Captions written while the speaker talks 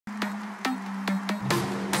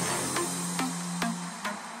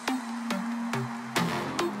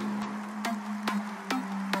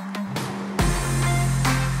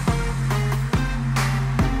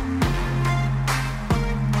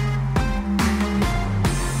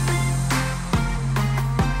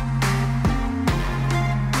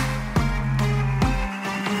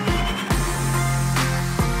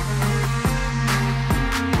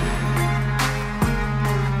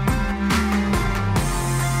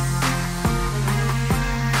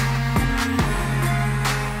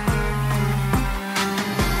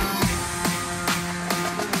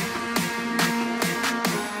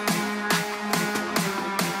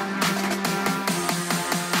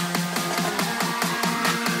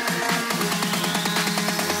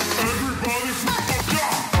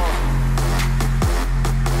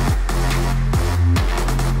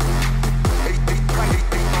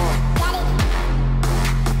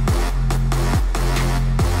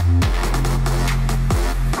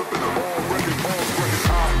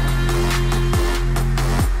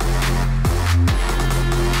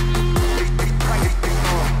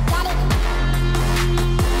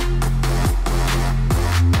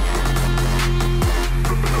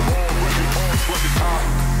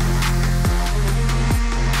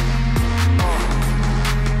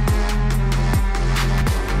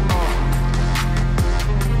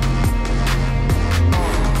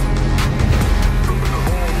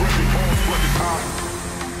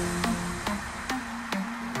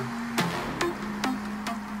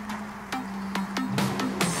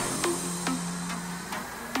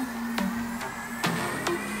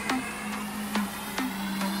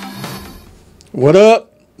What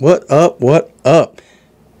up? What up? What up?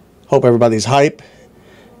 Hope everybody's hype.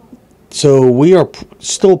 So we are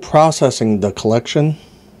still processing the collection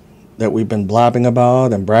that we've been blabbing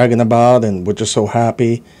about and bragging about, and we're just so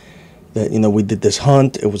happy that, we did this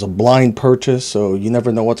hunt. It was a blind purchase, so you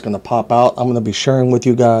never know what's going to pop out. I'm going to be sharing with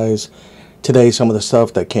you guys today some of the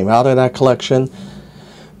stuff that came out of that collection.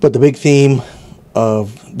 But the big theme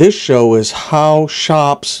of this show is how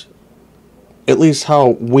shops, at least how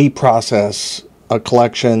we process a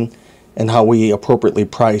collection and how we appropriately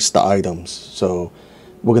price the items. So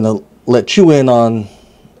we're going to let you in on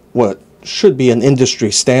what should be an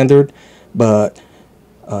industry standard, but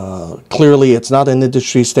clearly it's not an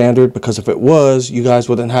industry standard, because if it was, you guys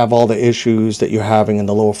wouldn't have all the issues that you're having in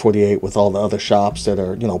the lower 48 with all the other shops that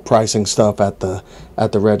are, pricing stuff at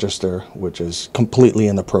the register, which is completely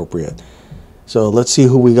inappropriate. So let's see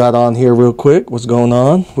who we got on here real quick. What's going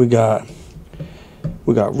on? We got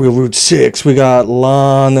Real Root 6, we got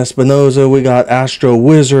Lon Espinoza, we got Astro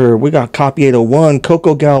Wizard, we got Copy 801,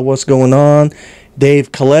 Coco Gal, what's going on?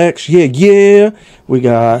 Dave Collects, yeah. We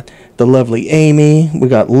got the lovely Amy, we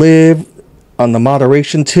got Liv on the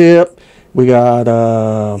moderation tip, we got,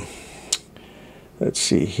 let's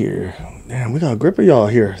see here. Damn, we got a grip of y'all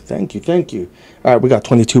here. Thank you. All right, we got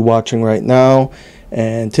 22 watching right now,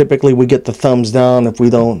 and typically we get the thumbs down if we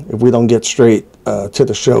don't get straight to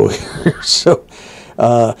the show here. So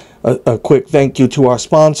a quick thank you to our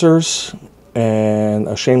sponsors and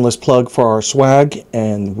a shameless plug for our swag,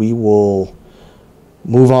 and we will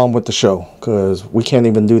move on with the show because we can't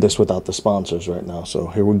even do this without the sponsors right now. So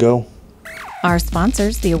here we go. Our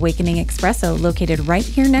sponsors, the Awakening Espresso, located right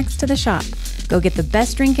here next to the shop. Go get the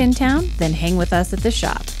best drink in town, then hang with us at the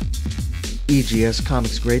shop. EGS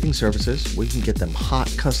Comics Grading Services, we can get them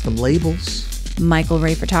hot custom labels. Michael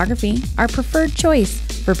Ray Photography, our preferred choice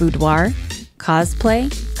for boudoir, cosplay,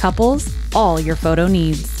 couples, all your photo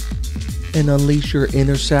needs. And unleash your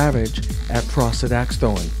inner savage at Frosted Axe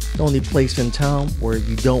Throwing, the only place in town where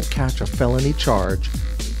you don't catch a felony charge,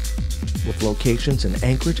 with locations in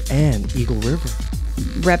Anchorage and Eagle River.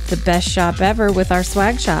 Rep the best shop ever with our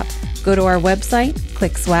swag shop. Go to our website,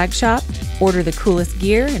 click swag shop, order the coolest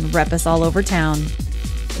gear, and rep us all over town.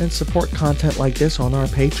 And support content like this on our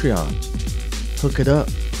Patreon. Hook it up.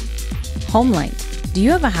 Homelight. Do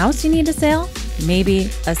you have a house you need to sell? Maybe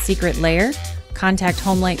a secret lair? Contact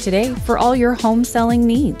Homelight today for all your home selling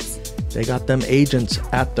needs. They got them agents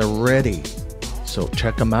at the ready, so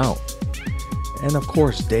check them out. And of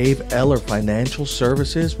course, Dave Eller Financial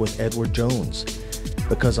Services with Edward Jones,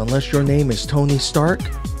 because unless your name is Tony Stark,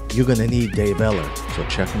 you're going to need Dave Eller, so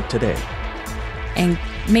check him today. And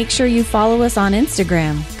make sure you follow us on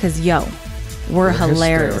Instagram, because we're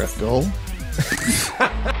hilarious. Hysterical.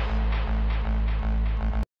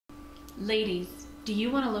 Ladies, do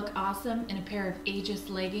you want to look awesome in a pair of Aegis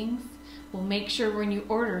leggings? Well, make sure when you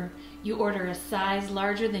order a size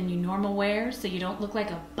larger than you normal wear so you don't look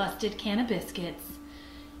like a busted can of biscuits.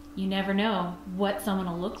 You never know what someone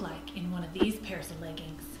will look like in one of these pairs of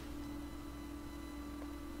leggings.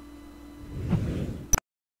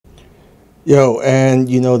 And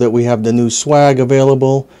you know that we have the new swag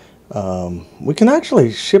available. We can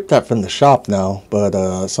actually ship that from the shop now,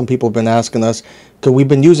 but some people have been asking us, because we've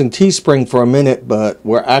been using Teespring for a minute, but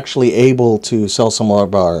we're actually able to sell some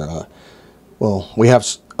of our, we have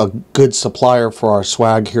a good supplier for our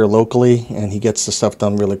swag here locally, and he gets the stuff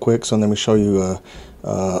done really quick. So let me show you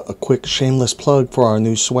a quick shameless plug for our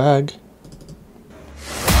new swag.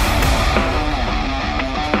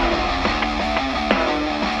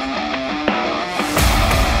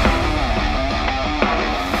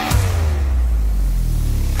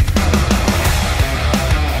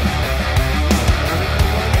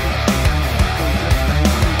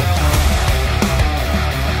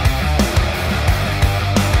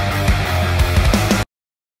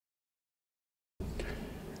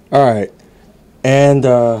 All right, and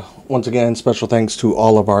once again, special thanks to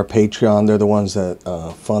all of our Patreon. They're the ones that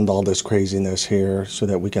fund all this craziness here so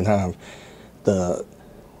that we can have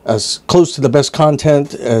as close to the best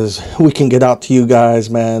content as we can get out to you guys,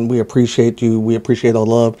 man. We appreciate you. We appreciate all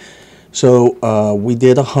love. So we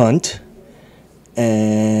did a hunt,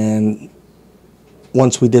 and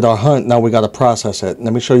once we did our hunt, now we got to process it.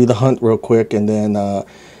 Let me show you the hunt real quick, and then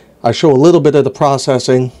I show a little bit of the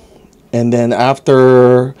processing. And then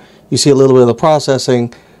after you see a little bit of the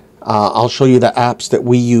processing, I'll show you the apps that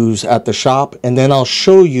we use at the shop. And then I'll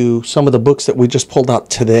show you some of the books that we just pulled out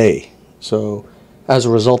today. So as a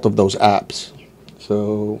result of those apps.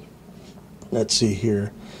 So let's see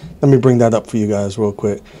here. Let me bring that up for you guys real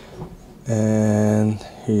quick. And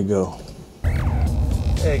here you go.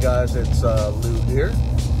 Hey guys, it's Lou here.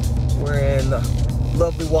 We're in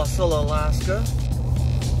lovely Wasilla, Alaska.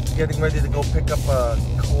 Getting ready to go pick up a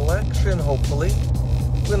collection, hopefully.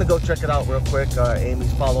 We're gonna go check it out real quick.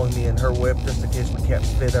 Amy's following me in her whip just in case we can't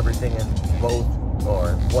fit everything in both or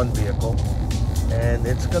one vehicle. And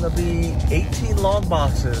it's gonna be 18 long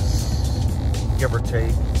boxes, give or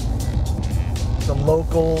take. Some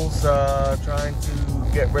locals trying to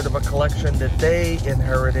get rid of a collection that they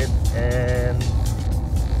inherited, and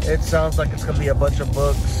it sounds like it's gonna be a bunch of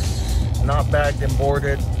books, not bagged and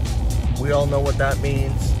boarded. We all know what that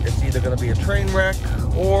means. It's either gonna be a train wreck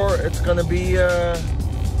or it's gonna be a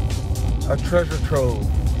treasure trove.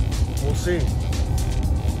 We'll see.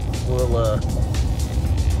 We'll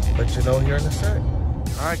let you know here in a sec.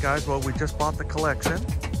 All right, guys. Well, we just bought the collection.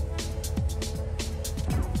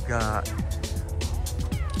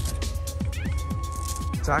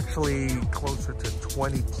 It's actually closer to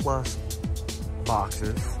 20 plus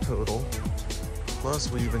boxes total.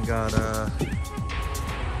 Plus, we even got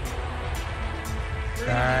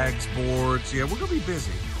bags, boards. Yeah, we're gonna be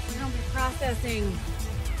busy. We're gonna be processing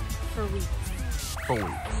for weeks. For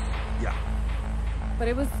weeks. Yeah. But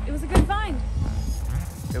it was a good find.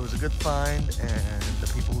 It was a good find, and the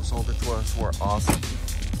people who sold it to us were awesome.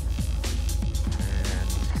 And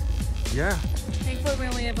yeah. Thankfully, we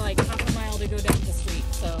only have like half a mile to go down the street,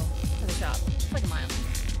 so to the shop. It's like a mile.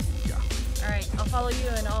 Yeah. All right, I'll follow you,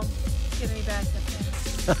 and I'll get any bags up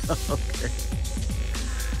there. Okay.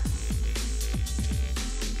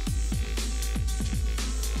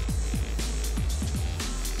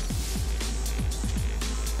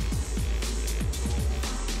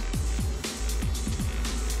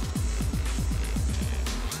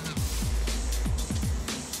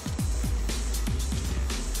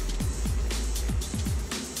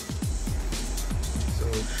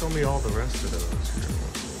 Show me all the rest of those here.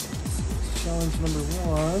 Challenge number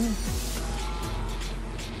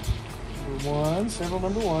one, several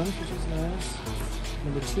number ones, which is nice.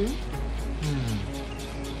 Number 2.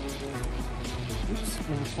 Oops,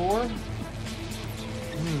 number 4.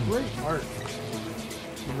 Great art.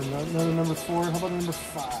 Another number 4. How about number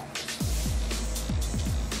 5?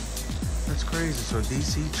 That's crazy. So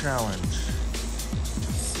DC challenge.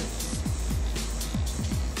 6.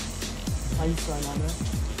 Einstein on there.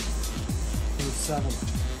 Number 7.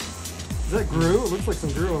 Is that Gru? It looks like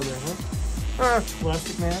some Gru on there, huh?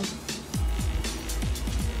 Plastic Man.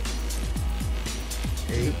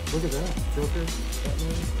 8. Look at that. Joker.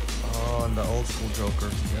 Batman. Oh, and the old school Joker.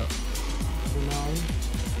 Yep. Number 9.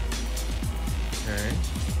 Okay.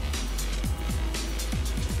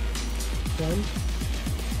 10.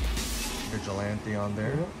 Vigilante on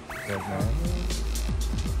there. Yep. Dead Man.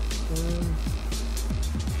 10.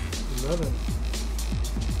 11.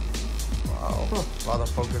 Wow. Huh. A lot of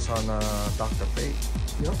focus on Dr. Fate.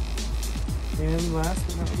 Yep. And last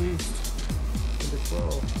but not least, number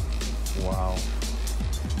 12. Wow.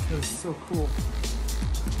 That is so cool.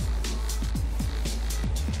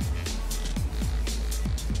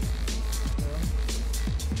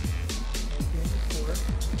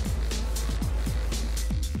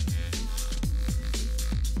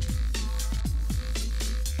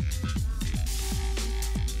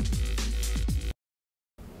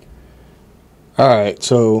 All right,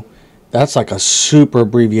 so that's like a super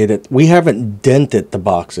abbreviated. We haven't dented the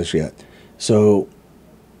boxes yet. So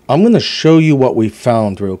I'm going to show you what we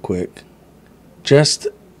found real quick just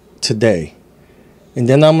today. And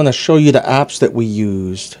then I'm going to show you the apps that we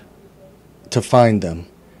used to find them.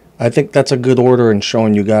 I think that's a good order in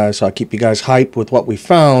showing you guys. So I'll keep you guys hyped with what we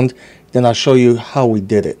found. Then I'll show you how we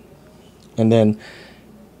did it. And then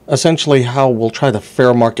essentially how we'll try to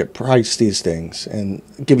fair market price these things and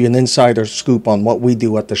give you an insider scoop on what we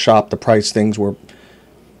do at the shop to price things where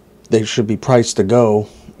they should be priced to go,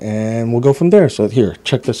 and we'll go from there. So here,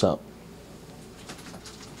 check this out.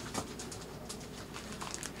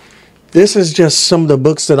 This is just some of the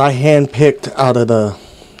books that I handpicked out of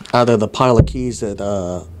the pile of keys that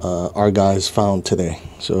our guys found today.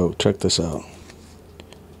 So check this out.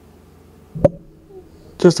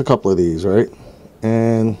 Just a couple of these, right?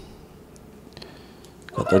 And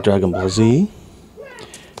got that Dragon Ball Z.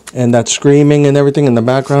 And that screaming and everything in the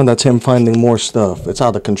background, that's him finding more stuff. It's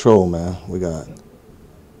out of control, man. We got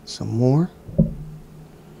some more.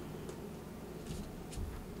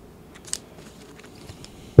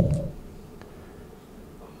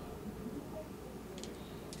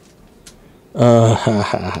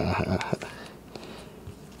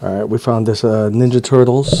 Alright, we found this Ninja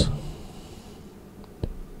Turtles.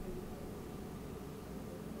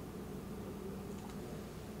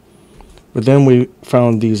 But then we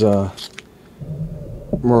found these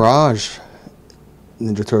Mirage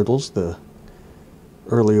Ninja Turtles, the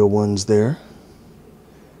earlier ones there.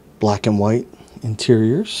 Black and white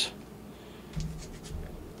interiors.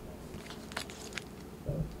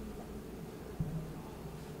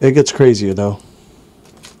 It gets crazier though.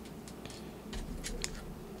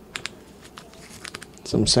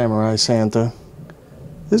 Some Samurai Santa.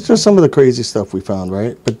 It's just some of the crazy stuff we found,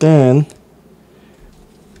 right? But then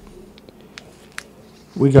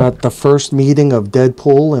we got the first meeting of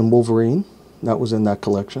Deadpool and Wolverine. That was in that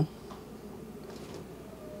collection.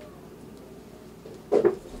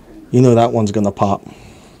 You know that one's gonna pop.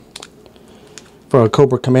 For a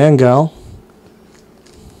Cobra Command gal.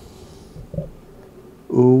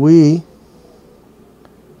 Ooh-wee.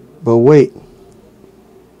 But wait.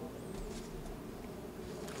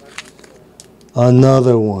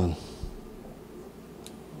 Another one.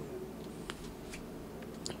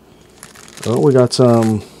 Oh, we got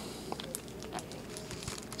some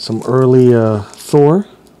early Thor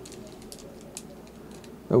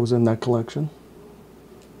that was in that collection.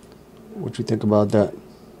 What you think about that?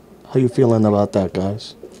 How you feeling about that,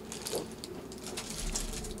 guys?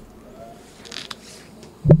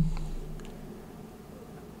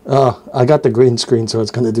 I got the green screen, so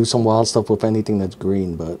it's gonna do some wild stuff with anything that's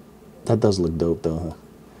green, but that does look dope, though. Huh?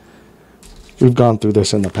 We've gone through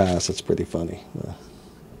this in the past. It's pretty funny.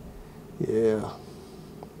 Yeah.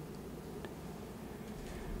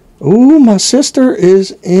 Ooh, my sister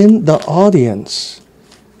is in the audience.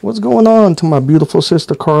 What's going on to my beautiful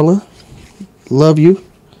sister, Carla? Love you.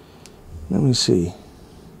 Let me see.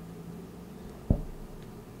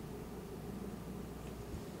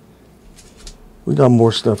 We got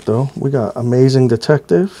more stuff, though. We got Amazing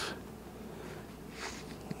Detective.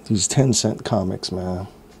 These 10-cent comics, man.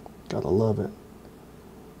 Gotta love it.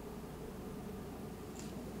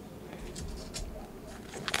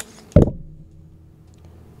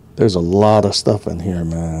 There's a lot of stuff in here,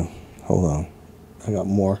 man. Hold on. I got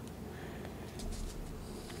more.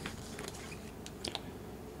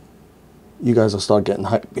 You guys will start getting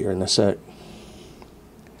hype here in a sec.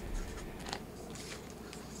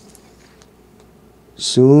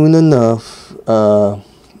 Soon enough,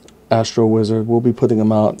 Astro Wizard, we'll be putting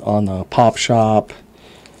them out on a Pop Shop.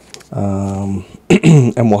 And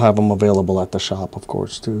we'll have them available at the shop, of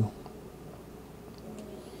course, too.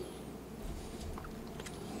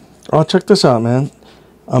 Oh, check this out, man.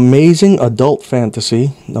 Amazing Adult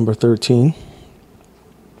Fantasy, number 13.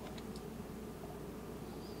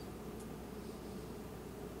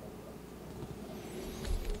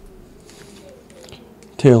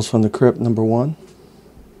 Tales from the Crypt, number 1.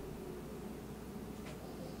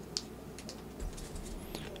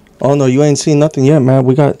 Oh, no, you ain't seen nothing yet, man.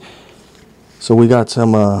 We got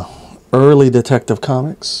some early Detective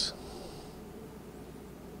Comics.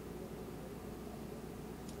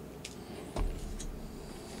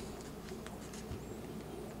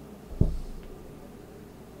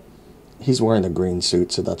 He's wearing a green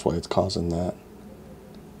suit, so that's why it's causing that.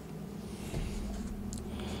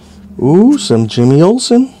 Ooh, some Jimmy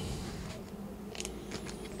Olsen.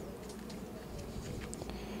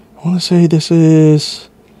 I want to say this is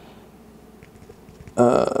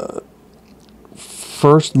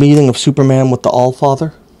first meeting of Superman with the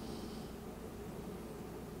Allfather.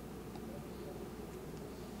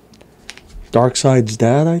 Darkseid's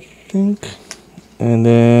dad, I think. And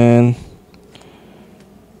then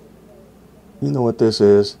you know what this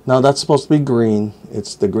is. Now that's supposed to be green.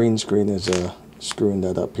 It's the green screen is screwing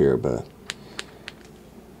that up here, but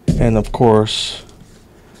and of course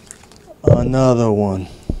another one.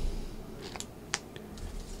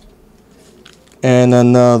 And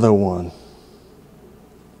another one.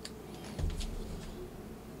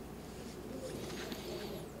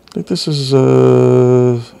 I think this is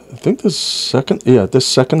this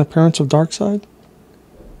second appearance of Darkseid.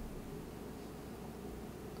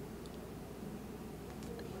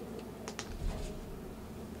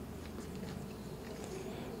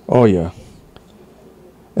 Oh yeah.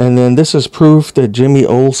 And then this is proof that Jimmy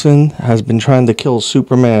Olsen has been trying to kill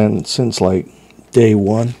Superman since like day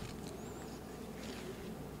one.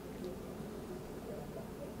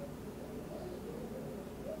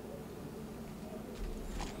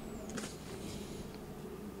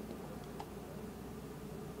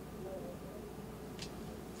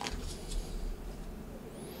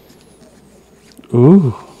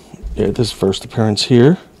 Ooh, yeah, this is first appearance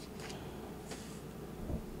here.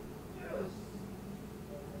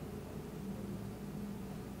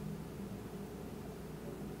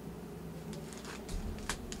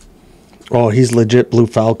 Oh, he's legit Blue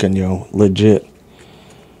Falcon, yo. Legit.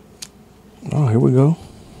 Oh, here we go.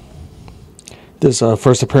 This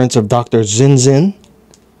first appearance of Dr. Zin Zin.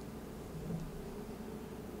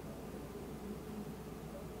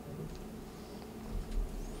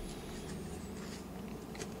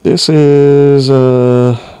 This is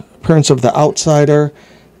appearance of the Outsider,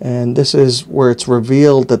 and this is where it's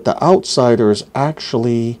revealed that the Outsider is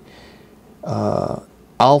actually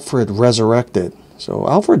Alfred resurrected. So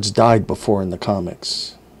Alfred's died before in the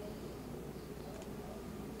comics.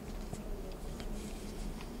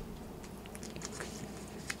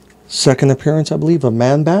 Second appearance, I believe, of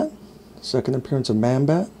Man-Bat. Second appearance of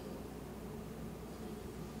Man-Bat.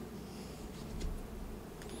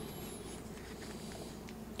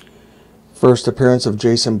 First appearance of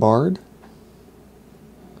Jason Bard.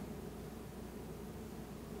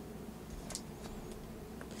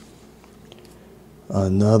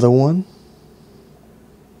 Another one.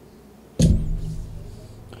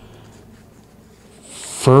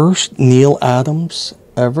 First Neil Adams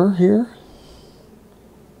ever here.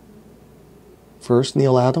 First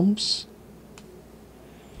Neil Adams.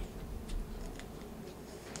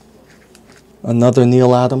 Another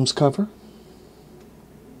Neil Adams cover.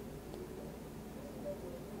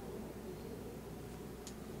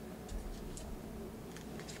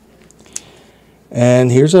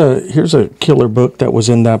 And here's a killer book that was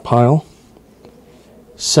in that pile.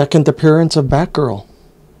 Second appearance of Batgirl.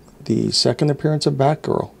 The second appearance of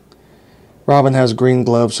Batgirl. Robin has green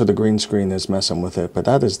gloves, so the green screen is messing with it. But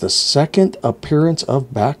that is the second appearance of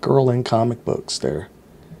Batgirl in comic books there.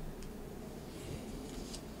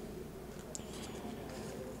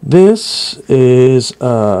 This is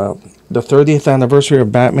the 30th anniversary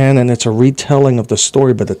of Batman, and it's a retelling of the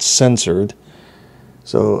story, but it's censored.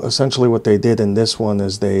 So essentially what they did in this one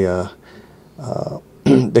is they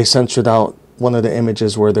they censored out one of the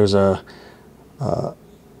images where there's a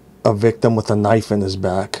victim with a knife in his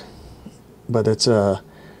back. But it's a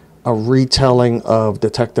retelling of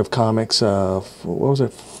Detective Comics, what was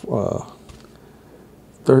it,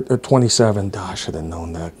 27, I should have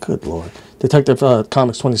known that, good lord. Detective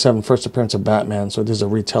Comics 27, first appearance of Batman, so there's a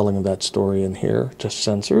retelling of that story in here, just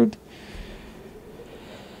censored.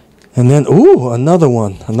 And then, ooh, another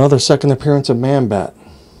one, another second appearance of Man-Bat.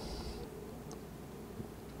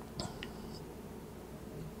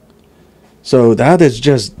 So that is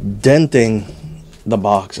just denting the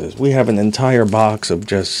boxes. We have an entire box of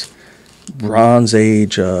just Bronze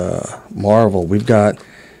Age Marvel. We've got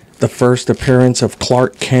the first appearance of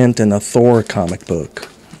Clark Kent in a Thor comic book,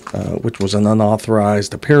 which was an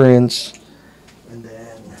unauthorized appearance. And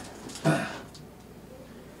then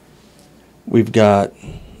we've got,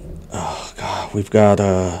 oh God, we've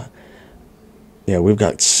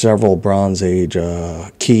got several Bronze Age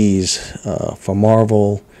keys for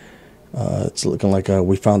Marvel. It's looking like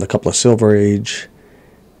we found a couple of Silver Age,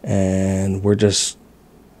 and we're just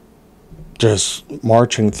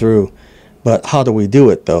marching through. But how do we do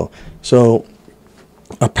it, though? So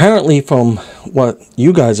apparently from what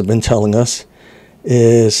you guys have been telling us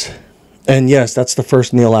is, and yes, that's the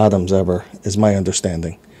first Neil Adams ever, is my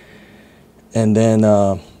understanding. And then,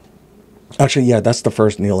 actually, yeah, that's the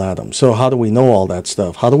first Neil Adams. So how do we know all that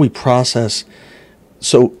stuff? How do we process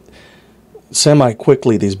so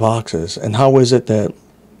semi-quickly these boxes? And how is it that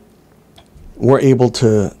we're able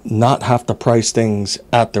to not have to price things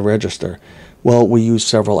at the register? Well, we use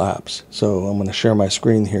several apps. So I'm going to share my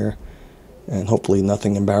screen here, and hopefully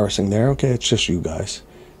nothing embarrassing there. Okay, it's just you guys.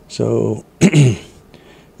 So,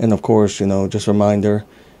 and of course, you know, just a reminder,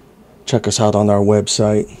 check us out on our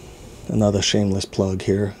website. Another shameless plug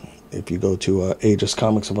here. If you go to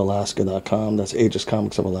aegiscomicsofalaska.com, that's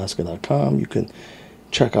aegiscomicsofalaska.com, you can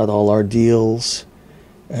check out all our deals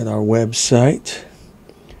at our website.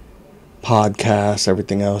 Podcasts,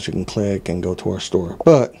 everything else, you can click and go to our store.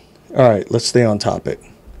 But, all right, let's stay on topic.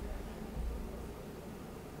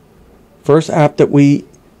 First app that we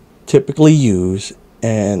typically use,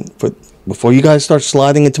 and before you guys start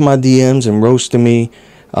sliding into my DMs and roasting me,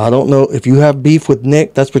 I don't know if you have beef with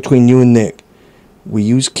Nick, that's between you and Nick. We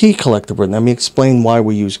use Key Collector, but let me explain why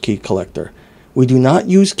we use Key Collector. We do not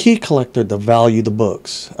use Key Collector to value the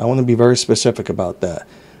books. I want to be very specific about that.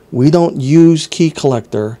 We don't use Key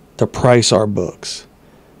Collector to price our books.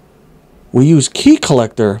 We use Key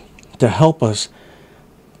Collector to help us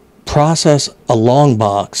process a long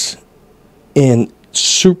box in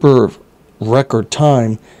super record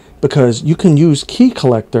time, because you can use Key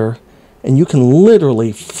Collector and you can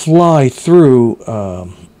literally fly through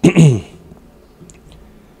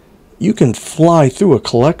you can fly through a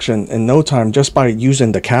collection in no time just by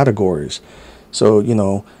using the categories. So, you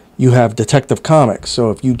know, you have Detective Comics. So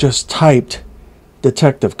if you just typed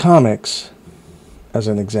Detective Comics as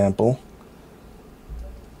an example,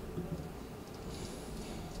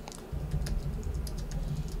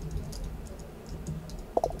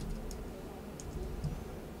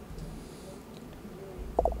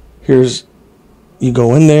 here's you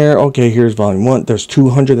go in there. Okay, here's volume 1. There's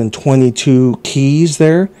 222 keys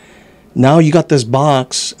there. Now you got this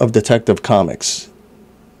box of Detective Comics,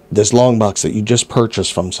 this long box that you just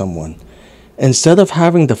purchased from someone. Instead of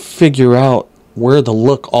having to figure out where to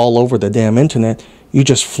look all over the damn internet, you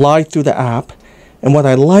just fly through the app. And what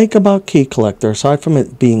I like about Key Collector, aside from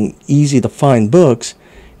it being easy to find books,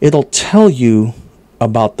 it'll tell you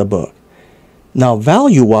about the book. Now,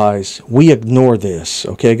 value-wise, we ignore this,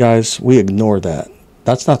 okay, guys? We ignore that.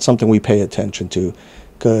 That's not something we pay attention to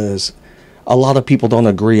because a lot of people don't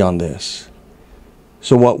agree on this.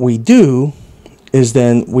 So what we do is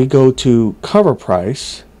then we go to cover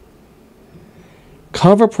price.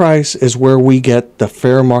 Cover price is where we get the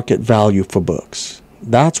fair market value for books.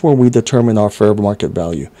 That's where we determine our fair market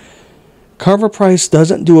value. Cover price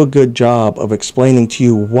doesn't do a good job of explaining to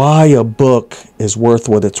you why a book is worth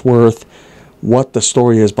what it's worth, what the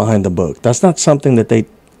story is behind the book. That's not something that they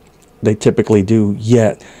typically do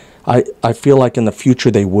yet. I feel like in the future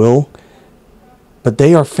they will. But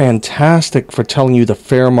they are fantastic for telling you the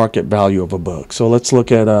fair market value of a book. So let's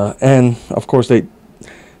look at, and of course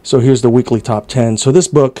so here's the weekly top 10. So this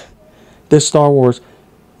book, this Star Wars,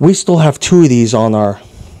 we still have 2 of these on our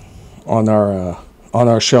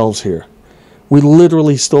shelves here. We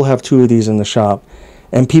literally still have 2 of these in the shop.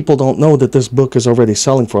 And people don't know that this book is already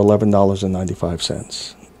selling for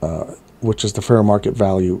 $11.95, which is the fair market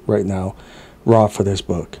value right now, raw for this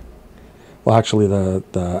book. Well, actually,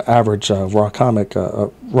 the average raw comic,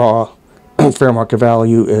 raw fair market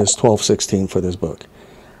value is $12.16 for this book.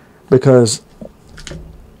 Because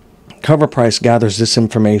Cover Price gathers this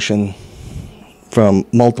information from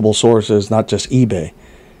multiple sources, not just eBay.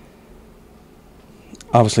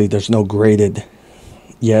 Obviously, there's no graded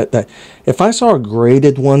yet. If I saw a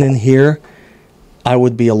graded one in here, I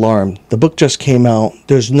would be alarmed. The book just came out.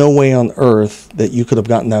 There's no way on earth that you could have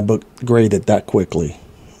gotten that book graded that quickly.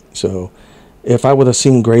 So if I would have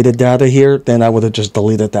seen graded data here, then I would have just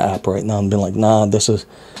deleted the app right now and been like, nah, this is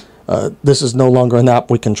no longer an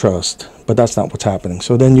app we can trust. But that's not what's happening.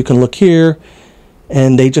 So then you can look here,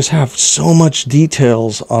 and they just have so much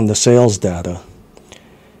details on the sales data.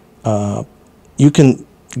 You can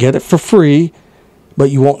get it for free, but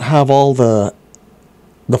you won't have all the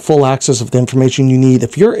full access of the information you need.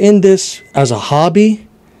 If you're in this as a hobby,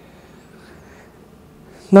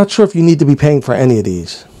 not sure if you need to be paying for any of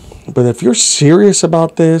these. But if you're serious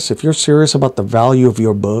about this, if you're serious about the value of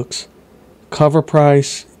your books, Cover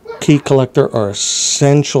Price, Key Collector are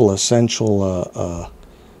essential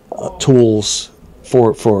tools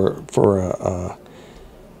for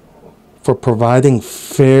providing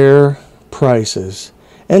fair prices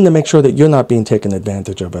and to make sure that you're not being taken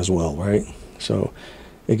advantage of as well, right? So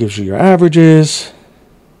it gives you your averages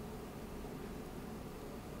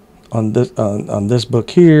on this book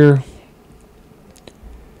here.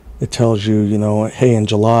 It tells you, hey, in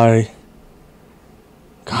July,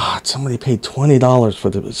 God, somebody paid $20 for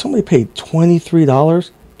this. Somebody paid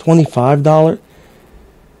 $23, $25.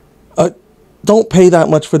 Don't pay that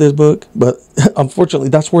much for this book, but unfortunately,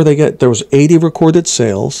 that's where there was 80 recorded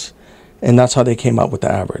sales, and that's how they came up with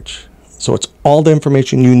the average. So it's all the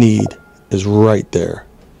information you need is right there.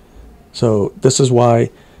 So this is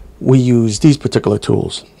why we use these particular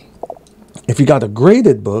tools. If you got a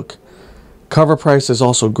graded book, Cover Price is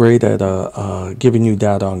also great at giving you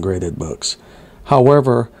data on graded books.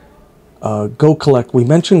 However, Go Collect, we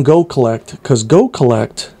mentioned Go Collect because Go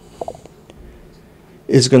Collect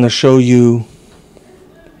is going to show you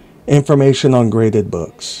information on graded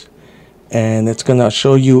books. And it's going to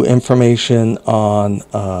show you information on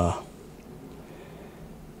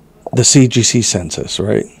the CGC census,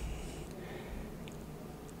 right?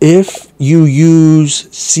 If you use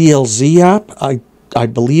CLZ app, I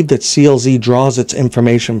believe that CLZ draws its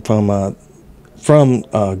information from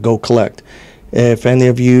Go Collect. If any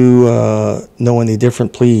of you know any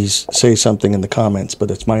different, please say something in the comments.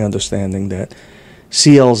 But it's my understanding that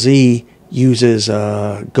CLZ uses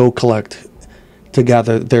Go Collect to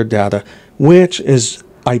gather their data, which is,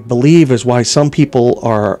 I believe, is why some people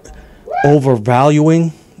are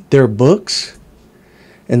overvaluing their books.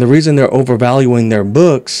 And the reason they're overvaluing their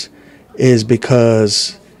books is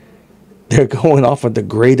because they're going off of the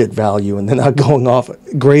graded value and they're not going off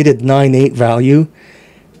graded 9.8 value.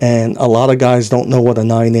 And a lot of guys don't know what a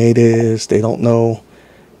 9.8 is. They don't know,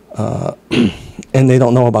 and they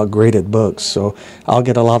don't know about graded books. So I'll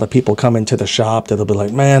get a lot of people coming to the shop that'll be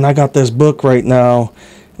like, man, I got this book right now,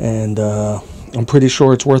 and I'm pretty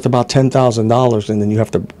sure it's worth about $10,000. And then you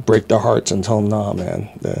have to break their hearts and tell them, nah, man,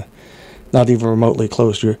 not even remotely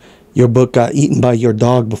close. Your book got eaten by your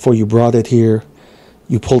dog before you brought it here.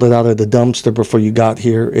 you pulled it out of the dumpster before you got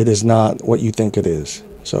here. It is not what you think it is.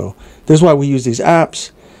 So this is why we use these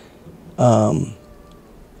apps.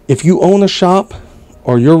 If you own a shop,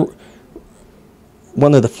 or you're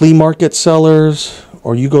one of the flea market sellers,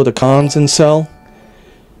 or you go to cons and sell,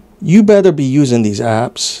 you better be using these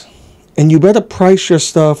apps, and you better price your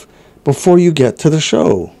stuff before you get to the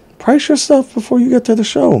show. Price your stuff before you get to the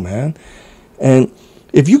show, man. And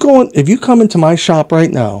if you come into my shop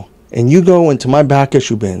right now, and you go into my back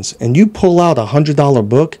issue bins, and you pull out a $100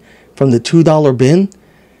 book from the $2 bin,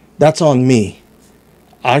 that's on me.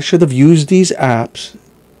 I should have used these apps,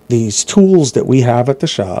 these tools that we have at the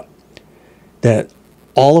shop, that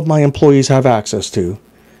all of my employees have access to.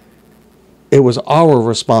 It was our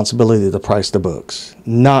responsibility to price the books,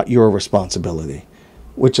 not your responsibility.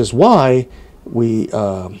 Which is why we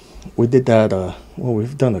did that. Well,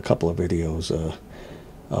 we've done a couple of videos.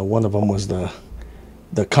 One of them was the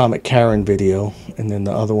Comic Karen video, and then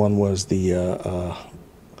the other one was the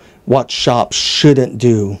what shops shouldn't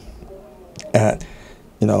do at,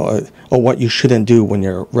 or what you shouldn't do when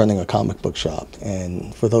you're running a comic book shop.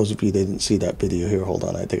 And for those of you that didn't see that video here, hold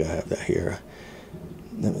on, I think I have that here.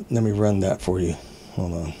 Let me run that for you.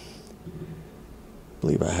 Hold on. I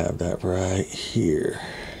believe I have that right here.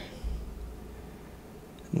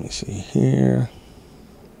 Let me see here.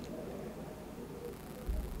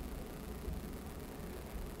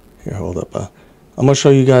 Here, hold up. I'm going to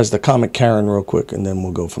show you guys the Comic Karen real quick, and then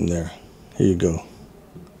we'll go from there. Here you go.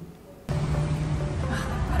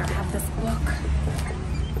 Better have this book.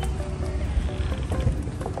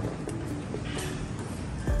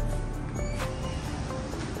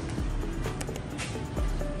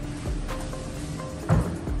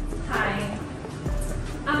 Hi.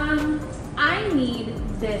 I need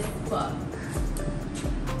this book.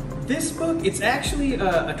 This book, it's actually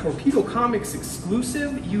a Torpedo Comics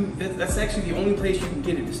exclusive. That's actually the only place you can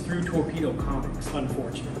get it is through Torpedo Comics,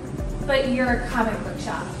 unfortunately. But you're a comic book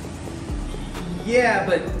shop. Yeah,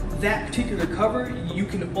 but that particular cover you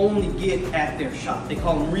can only get at their shop. They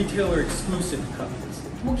call them retailer exclusive covers.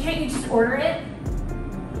 Well, can't you just order it?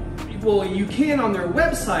 Well, you can on their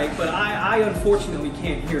website, but I unfortunately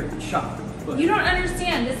can't here at the shop. But You don't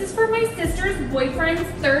understand. This is for my sister's boyfriend's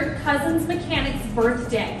third cousin's mechanic's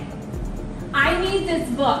birthday. I need this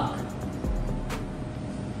book.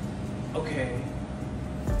 okay.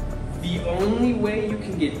 The only way you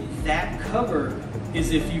can get that cover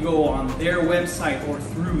is if you go on their website or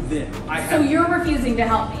through them. So you're refusing to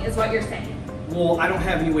help me, is what you're saying. Well, I don't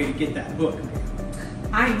have any way to get that book.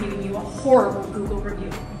 I'm giving you a horrible Google review.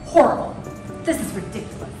 Horrible. This is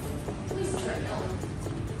ridiculous. Please try it.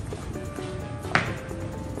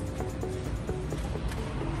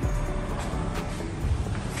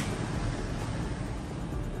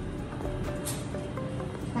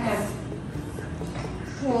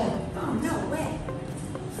 Oh, no way.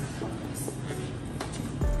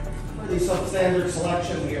 Pretty substandard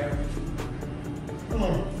selection here.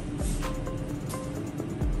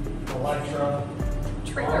 Electra.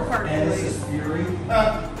 Trailer Park Genesis Boys. Fury.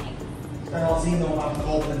 And I'll see them about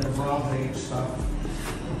Golden and Bronze Age stuff.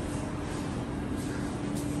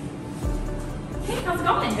 Hey, how's it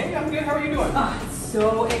going? Hey, I'm good. How are you doing? Oh,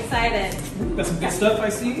 so excited. Got some good stuff I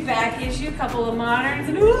see. Back issue, couple of moderns,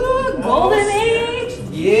 and ooh, Golden Age.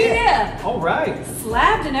 Yeah. All right.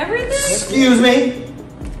 Slabbed and everything. Excuse me.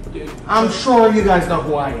 I'm sure you guys know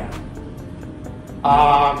who I am.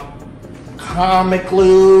 Comic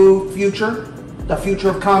Glue Future, the future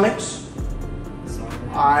of comics.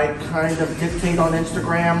 I kind of dictate on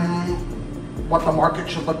Instagram what the market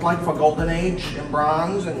should look like for Golden Age and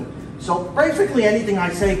Bronze, and so basically anything I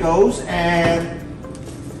say goes, and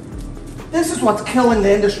this is what's killing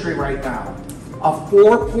the industry right now. A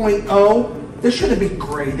 4.0, this shouldn't be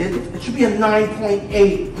graded. It should be a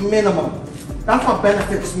 9.8 minimum. That's what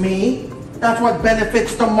benefits me. That's what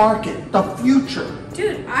benefits the market, the future.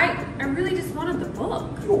 Dude, I really just wanted the book.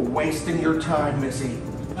 You're wasting your time, Missy.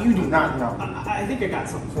 You do not know. I think I got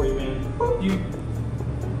something for you, man.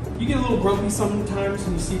 You get a little grumpy sometimes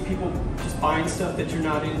when you see people just buying stuff that you're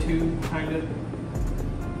not into, kind of.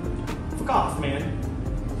 Fuck off, man.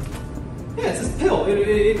 Yeah, it's this pill.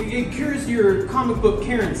 It cures your comic book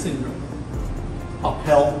Karen syndrome. A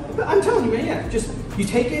pill? I'm telling you, man, yeah. Just, you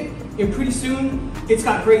take it, and pretty soon, it's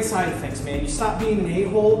got great side effects, man. You stop being an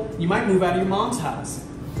a-hole, you might move out of your mom's house.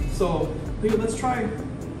 So, here, let's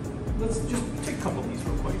just take a couple of these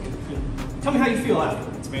real quick. Tell me how you feel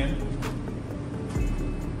afterwards, man.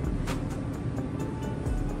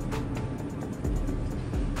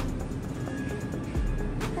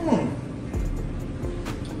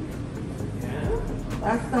 Yeah?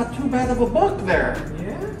 That's not too bad of a book there.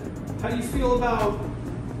 Yeah? How do you feel about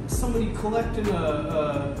somebody collecting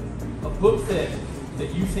a book that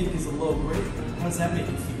you think is a low grade? How does that make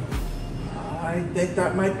you feel? I think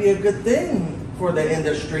that might be a good thing for the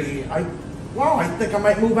industry. I think I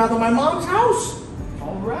might move out of my mom's house.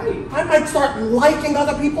 All right. I might start liking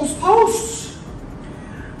other people's posts.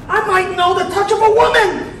 I might know the touch of a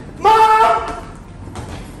woman. Mom!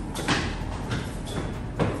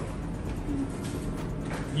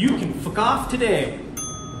 You can fuck off today.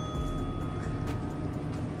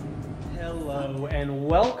 Hello, and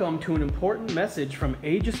welcome to an important message from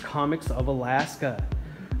Aegis Comics of Alaska.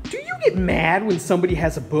 Do you get mad when somebody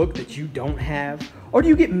has a book that you don't have? Or do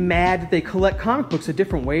you get mad that they collect comic books a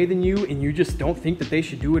different way than you and you just don't think that they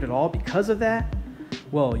should do it at all because of that?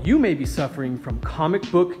 Well, you may be suffering from comic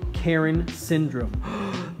book Karen syndrome.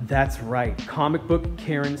 That's right, comic book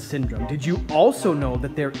Karen syndrome. Did you also know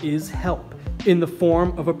that there is help in the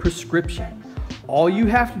form of a prescription? All you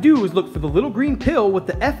have to do is look for the little green pill with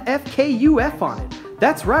the FFKUF on it.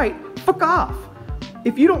 That's right, fuck off.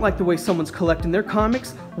 If you don't like the way someone's collecting their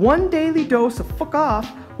comics, one daily dose of fuck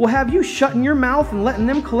off will have you shutting your mouth and letting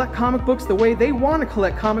them collect comic books the way they want to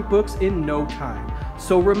collect comic books in no time.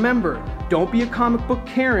 So remember, don't be a comic book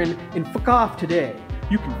Karen and fuck off today.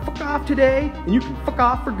 You can fuck off today and you can fuck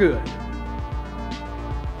off for good.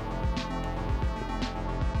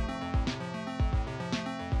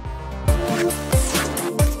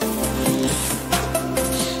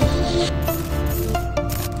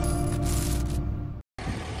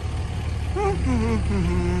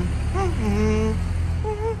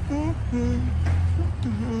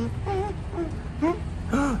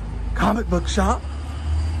 Comic book shop.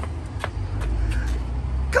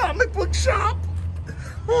 Comic book shop.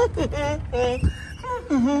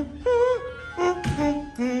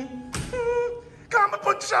 Comic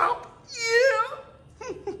book shop.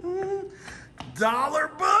 Yeah.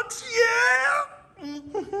 Dollar books. Yeah.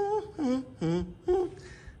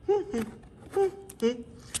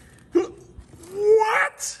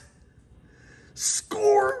 What?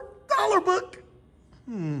 Score dollar book.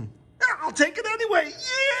 I'll take it anyway.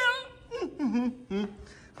 Yeah.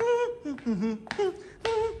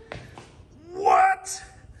 What?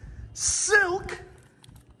 Silk?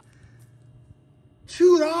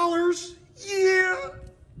 $2? Yeah.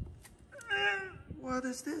 What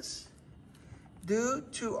is this? Due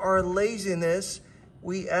to our laziness,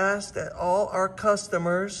 we ask that all our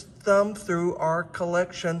customers thumb through our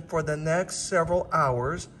collection for the next several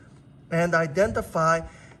hours and identify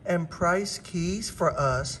and price keys for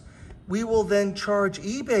us. We will then charge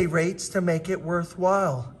eBay rates to make it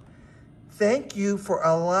worthwhile. Thank you for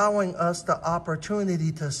allowing us the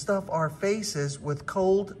opportunity to stuff our faces with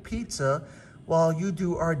cold pizza while you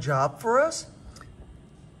do our job for us.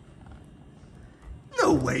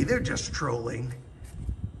 No way, they're just trolling.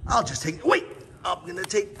 I'll just take, wait, I'm gonna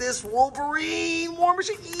take this Wolverine War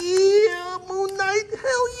Machine. Yeah, Moon Knight,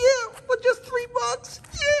 hell yeah, for just $3,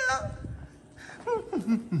 yeah.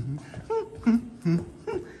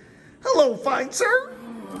 Hello, fine sir.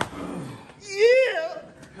 Yeah.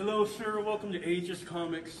 Hello, sir. Welcome to Aegis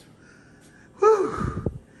Comics. Whew.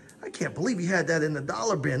 I can't believe you had that in the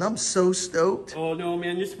dollar bin. I'm so stoked. Oh no,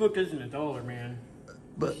 man! This book isn't $1, man.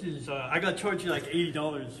 But this is I got charged you like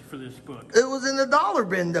 $80 for this book. It was in the dollar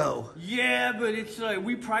bin, though. Yeah, but it's like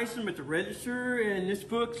we priced them at the register, and this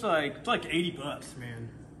book's like it's like $80, man.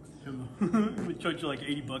 We charged you like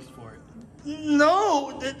 $80 for it.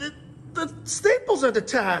 No, the staples are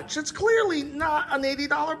detached. It's clearly not an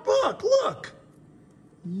 $80 book. Look.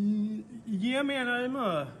 Yeah, man.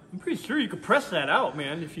 I'm pretty sure you could press that out,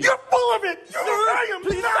 man. If you. You're full of it. I am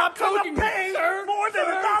please not stop gonna choking me, pay sir. more than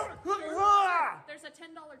 $1. There's a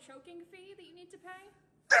 $10 choking fee that you need to pay.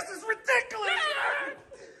 This is ridiculous.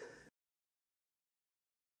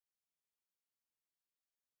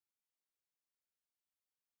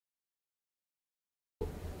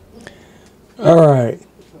 All right.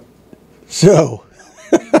 So,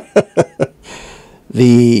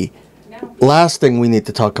 the last thing we need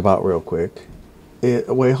to talk about real quick.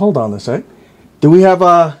 Wait, hold on a sec. Do we have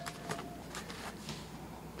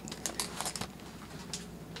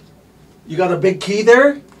you got a big key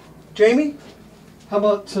there, Jamie? How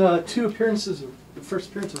about two appearances, the first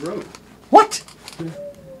appearance of Rogue? What?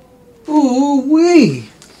 Ooh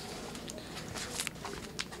wee.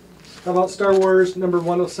 How about Star Wars number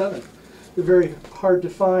 107? The very hard to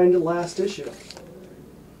find last issue.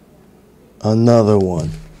 Another one.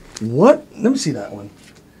 What? Let me see that one.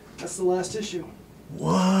 That's the last issue.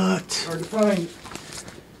 What? Hard to find.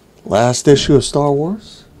 Last issue of Star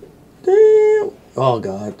Wars? Damn. Oh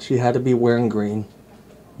God, she had to be wearing green.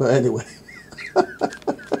 But anyway.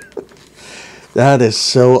 That is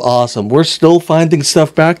so awesome. We're still finding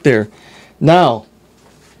stuff back there. Now,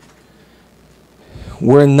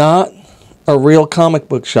 we're not a real comic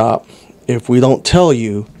book shop if we don't tell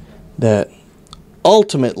you that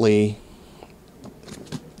ultimately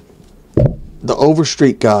the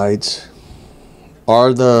Overstreet guides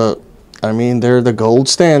are they're the gold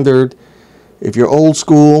standard. If you're old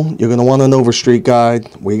school, you're going to want an Overstreet guide.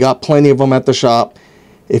 We got plenty of them at the shop.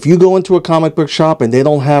 If you go into a comic book shop and they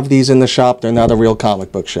don't have these in the shop, they're not a real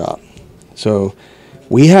comic book shop. So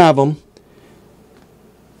we have them.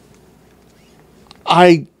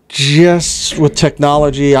 With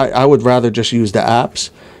technology, I would rather just use the apps.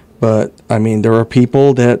 But, I mean, there are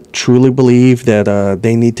people that truly believe that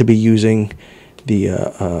they need to be using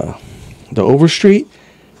the Overstreet.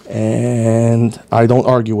 And I don't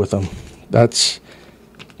argue with them.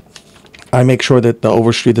 I make sure that the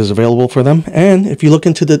Overstreet is available for them. And if you look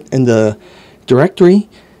in the directory,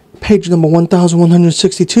 page number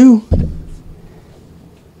 1162.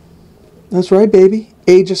 That's right, baby.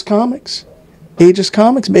 Aegis Comics. Aegis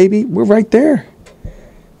Comics, baby. We're right there.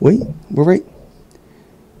 Wait, we're right.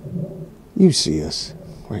 You see us.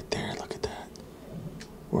 Right there. Look at that.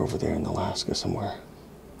 We're over there in Alaska somewhere.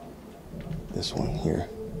 This one here.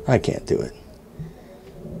 I can't do it.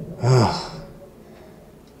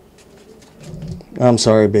 I'm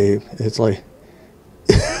sorry, babe. It's like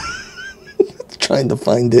trying to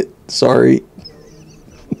find it. Sorry.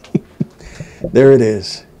 There it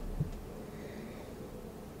is.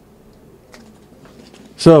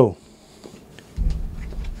 So,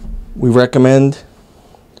 we recommend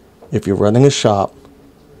if you're running a shop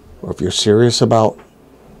or if you're serious about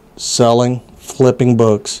selling, flipping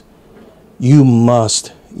books, you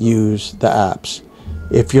must use the apps.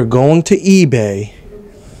 If you're going to eBay,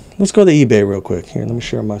 let's go to eBay real quick. Here, let me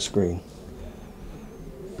share my screen.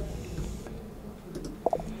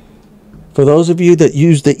 For those of you that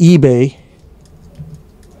use the eBay,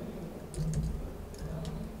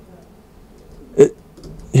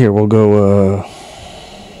 here we'll go.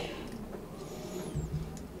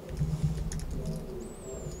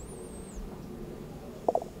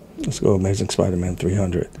 Let's go Amazing Spider-Man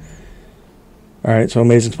 300. All right, so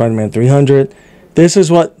Amazing Spider-Man 300. This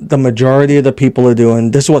is what the majority of the people are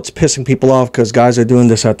doing. This is what's pissing people off because guys are doing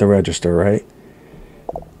this at the register, right?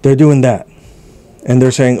 They're doing that. And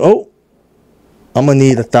they're saying, oh, I'm going to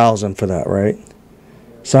need 1,000 for that, right?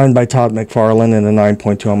 Signed by Todd McFarlane and a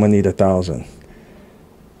 9.2, I'm going to need 1,000.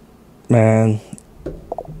 Man.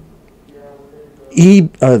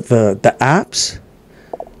 The apps,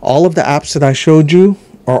 all of the apps that I showed you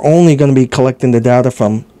are only going to be collecting the data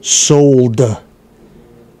from sold.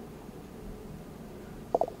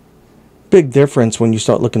 Big difference when you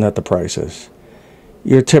start looking at the prices.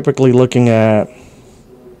 You're typically looking at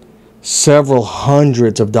several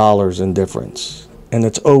hundreds of dollars in difference, and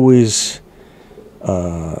it's always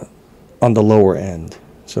on the lower end.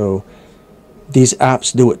 So these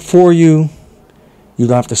apps do it for you. You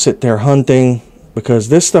don't have to sit there hunting because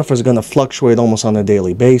this stuff is going to fluctuate almost on a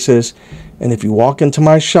daily basis. And if you walk into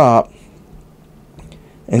my shop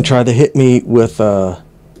and try to hit me with a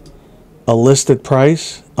listed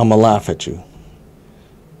price, I'm going to laugh at you.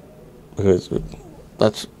 Because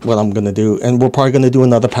that's what I'm going to do. And we're probably going to do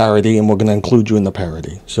another parody, and we're going to include you in the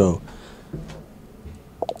parody. So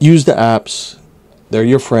use the apps. They're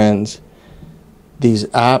your friends. These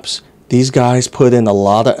apps, these guys put in a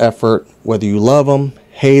lot of effort, whether you love them,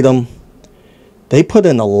 hate them. They put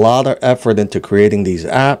in a lot of effort into creating these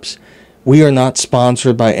apps. We are not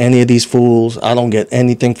sponsored by any of these fools. I don't get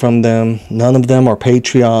anything from them. None of them are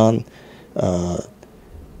Patreon.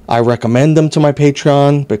 I recommend them to my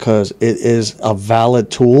Patreon because it is a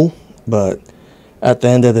valid tool. But at the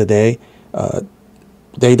end of the day,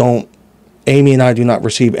 Amy and I do not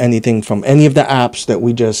receive anything from any of the apps that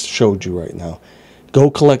we just showed you right now.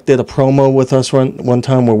 Go Collect did a promo with us one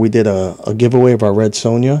time where we did a giveaway of our Red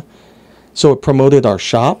Sonja. So it promoted our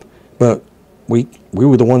shop, but we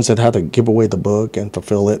were the ones that had to give away the book and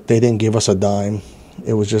fulfill it. They didn't give us a dime.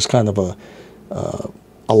 It was just kind of a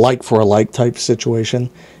like for a like type situation.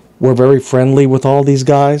 We're very friendly with all these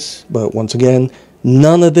guys, but once again,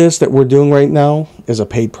 none of this that we're doing right now is a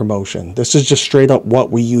paid promotion. This is just straight up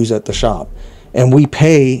what we use at the shop. And we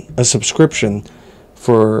pay a subscription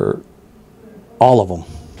for all of them.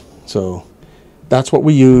 So that's what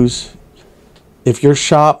we use. If your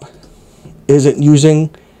shop isn't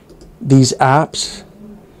using these apps,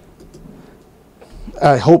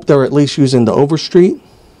 I hope they're at least using the Overstreet.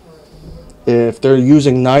 If they're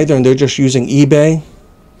using neither and they're just using eBay,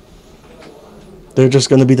 they're just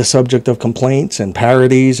going to be the subject of complaints and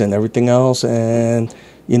parodies and everything else. And,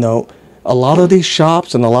 you know, a lot of these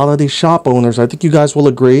shops and a lot of these shop owners, I think you guys will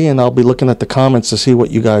agree, and I'll be looking at the comments to see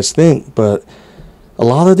what you guys think, but a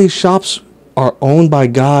lot of these shops are owned by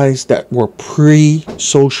guys that were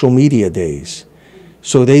pre-social media days.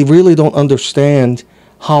 So they really don't understand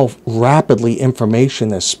how rapidly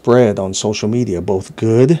information is spread on social media, both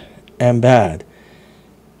good and bad.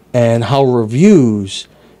 And how reviews,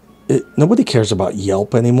 nobody cares about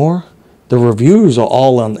Yelp anymore. The reviews are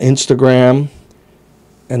all on Instagram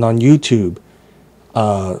and on YouTube.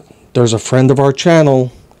 There's a friend of our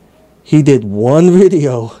channel. He did one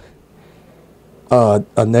video,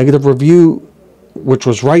 a negative review, which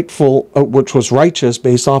was righteous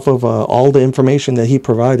based off of all the information that he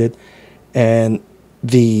provided, and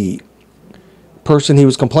the person he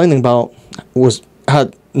was complaining about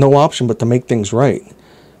had no option but to make things right,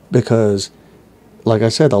 because, like I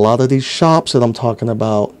said, a lot of these shops that I'm talking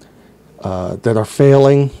about that are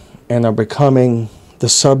failing and are becoming the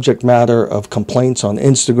subject matter of complaints on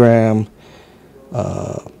Instagram, on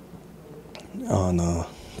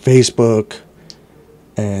Facebook,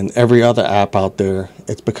 and every other app out there,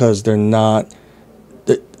 it's because they've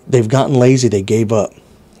gotten lazy. They gave up.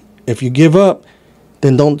 If you give up,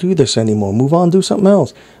 then don't do this anymore. Move on, do something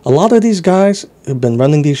else. A lot of these guys have been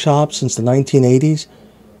running these shops since the 1980s.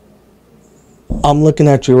 I'm looking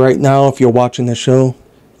at you right now. If you're watching the show,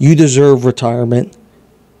 you deserve retirement.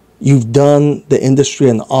 You've done the industry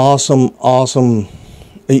an awesome,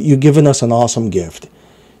 you've given us an awesome gift.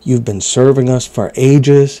 You've been serving us for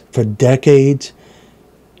ages, for decades.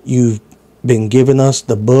 You've been giving us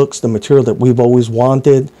the books, the material that we've always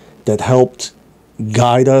wanted, that helped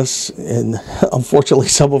guide us. And unfortunately,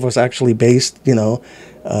 some of us actually based,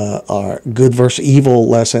 our good versus evil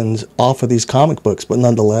lessons off of these comic books. But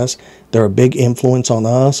nonetheless, they're a big influence on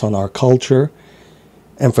us, on our culture.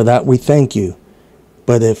 And for that, we thank you.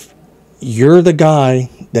 But if you're the guy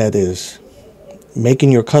that is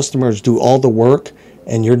making your customers do all the work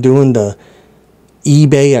and you're doing the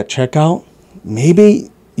eBay at checkout, maybe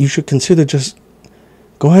you should consider just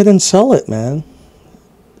go ahead and sell it, man.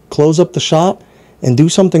 Close up the shop and do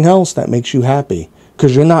something else that makes you happy,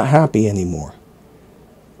 because you're not happy anymore.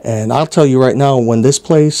 And I'll tell you right now, when this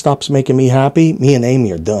place stops making me happy, me and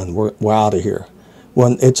Amy are done. We're out of here.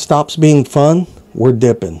 When it stops being fun, we're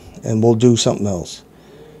dipping and we'll do something else.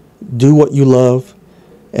 Do what you love.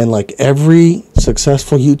 And like every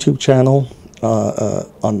successful YouTube channel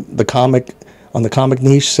on the comic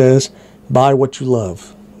niche says, buy what you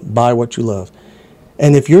love. Buy what you love.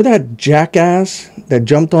 And if you're that jackass that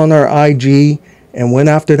jumped on our IG and went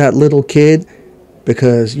after that little kid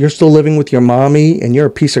because you're still living with your mommy and you're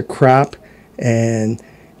a piece of crap and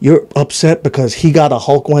you're upset because he got a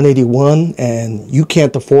Hulk 181 and you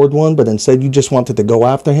can't afford one, but instead you just wanted to go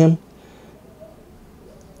after him,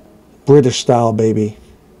 British style, baby.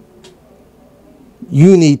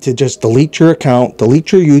 You need to just delete your account,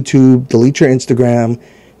 delete your YouTube, delete your Instagram,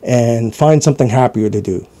 and find something happier to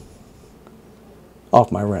do.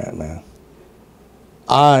 Off my rant, man.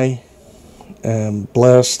 I am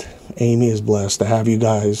blessed, Amy is blessed to have you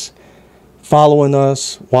guys following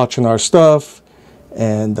us, watching our stuff,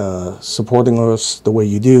 and supporting us the way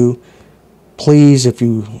you do. Please, if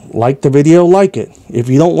you like the video, like it. If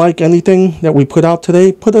you don't like anything that we put out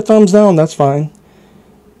today, put a thumbs down, that's fine.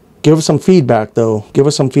 Give us some feedback, though. Give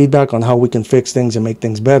us some feedback on how we can fix things and make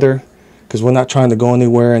things better, because we're not trying to go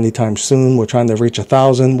anywhere anytime soon. We're trying to reach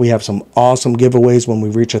 1,000. We have some awesome giveaways when we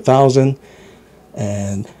reach 1,000.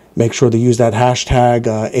 And make sure to use that hashtag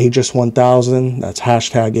Aegis1000. That's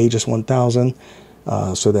hashtag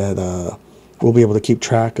Aegis1000, so that we'll be able to keep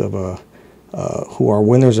track of who our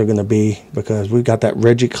winners are going to be, because we've got that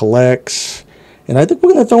Reggie Collects. And I think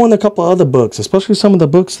we're going to throw in a couple other books, especially some of the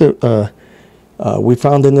books that we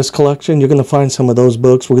found in this collection. You're going to find some of those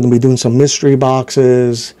books. We're going to be doing some mystery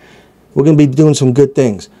boxes. We're going to be doing some good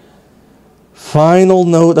things. Final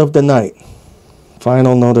note of the night.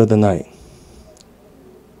 Final note of the night.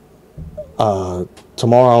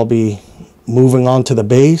 Tomorrow I'll be moving on to the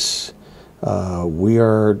base. We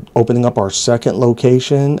are opening up our second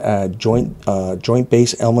location at Joint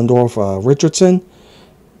Base Elmendorf Richardson.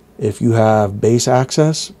 If you have base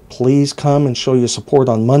access, please come and show your support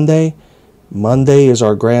on Monday. Monday is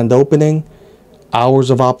our grand opening. Hours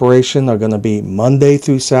of operation are going to be Monday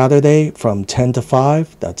through Saturday from 10 to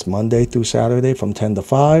 5. That's Monday through Saturday from 10 to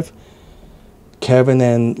 5. Kevin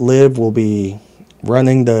and Liv will be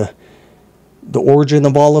running the origin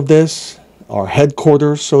of all of this, our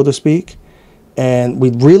headquarters, so to speak. And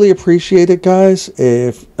we'd really appreciate it, guys,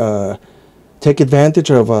 if take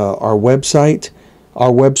advantage of our website,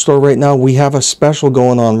 our web store right now. We have a special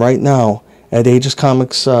going on right now at Aegis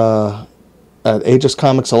Comics at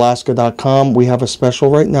aegiscomicsalaska.com. We have a special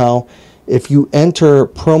right now. If you enter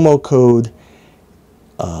promo code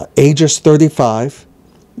Aegis35,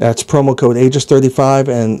 that's promo code Aegis35,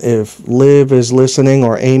 and if Liv is listening,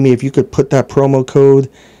 or Amy, if you could put that promo code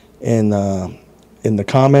in the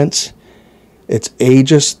comments, it's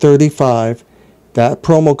Aegis35. That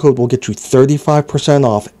promo code will get you 35%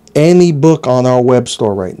 off any book on our web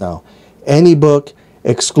store right now. Any book,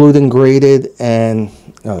 excluding graded and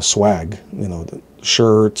swag, the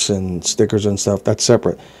shirts and stickers and stuff, that's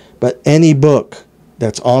separate. But any book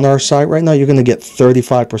that's on our site right now, you're going to get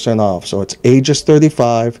 35% off. So it's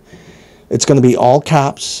Aegis35. It's going to be all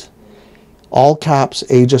caps,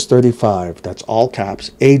 Aegis35. That's all caps,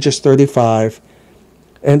 Aegis35.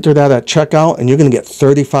 Enter that at checkout, and you're going to get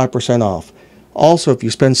 35% off. Also, if you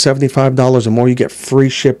spend $75 or more, you get free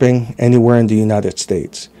shipping anywhere in the United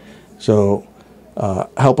States. So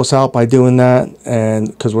help us out by doing that, and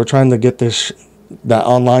because we're trying to get that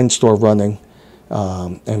online store running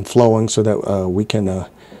and flowing, so that we can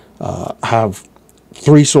have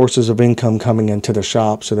 3 sources of income coming into the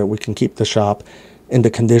shop, so that we can keep the shop in the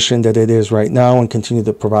condition that it is right now and continue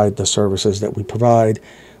to provide the services that we provide.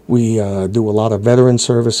 We do a lot of veteran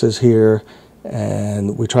services here,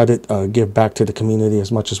 and we try to give back to the community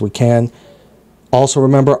as much as we can. Also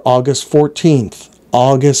remember, August 14th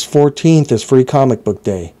is Free Comic Book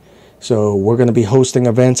Day. So we're going to be hosting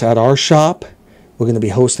events at our shop. We're going to be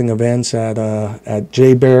hosting events at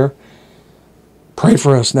J Bear. Pray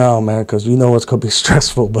for us now, man, because we know it's going to be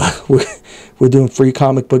stressful. But we're doing Free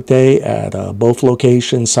Comic Book Day at both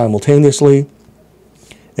locations simultaneously.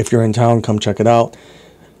 If you're in town, come check it out.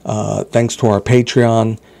 Thanks to our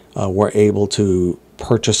Patreon, we're able to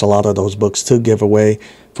purchase a lot of those books to give away.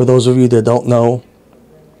 For those of you that don't know,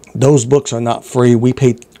 those books are not free. We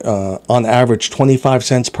pay on average 25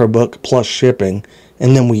 cents per book plus shipping,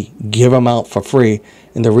 and then we give them out for free.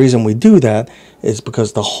 And the reason we do that is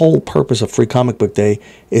because the whole purpose of Free Comic Book Day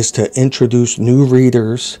is to introduce new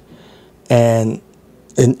readers into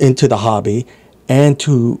the hobby, and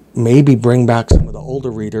to maybe bring back some of the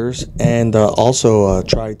older readers, and also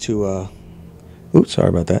try to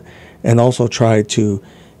try to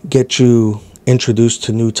get you introduced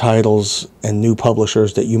to new titles and new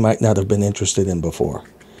publishers that you might not have been interested in before.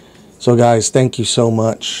 So guys, thank you so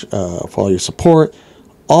much for all your support.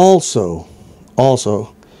 Also,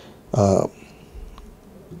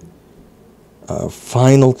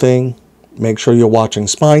 final thing, make sure you're watching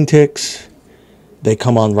Spine Ticks. They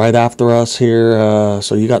come on right after us here,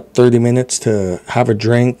 so you got 30 minutes to have a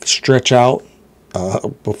drink, stretch out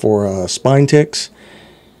before Spine Ticks.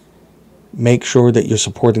 Make sure that you're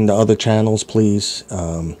supporting the other channels, please.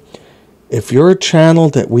 If you're a channel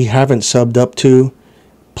that we haven't subbed up to,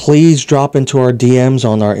 please drop into our DMs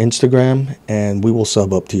on our Instagram, and we will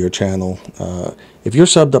sub up to your channel. If you're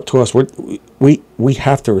subbed up to us, we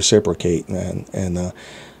have to reciprocate, man. And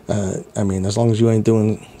I mean, as long as you ain't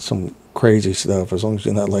doing some crazy stuff, as long as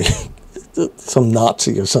you're not like some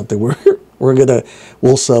Nazi or something,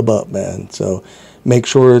 we'll sub up, man. So make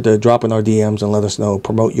sure to drop in our DMs and let us know,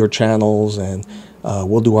 promote your channels, and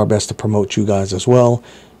we'll do our best to promote you guys as well.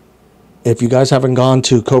 If you guys haven't gone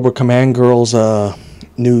to Cobra Command Girl's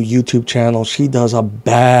new YouTube channel, she does a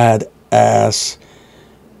badass,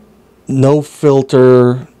 no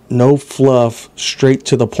filter, no fluff, straight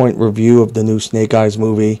to the point review of the new Snake Eyes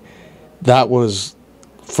movie.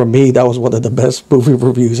 For me, that was one of the best movie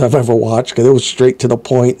reviews I've ever watched, because it was straight to the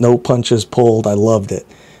point, no punches pulled. I loved it.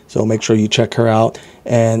 So make sure you check her out.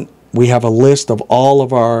 And we have a list of all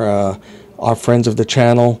of our friends of the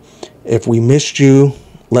channel. If we missed you,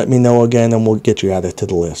 let me know again, and we'll get you added to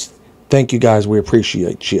the list. Thank you guys. We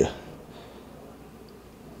appreciate you.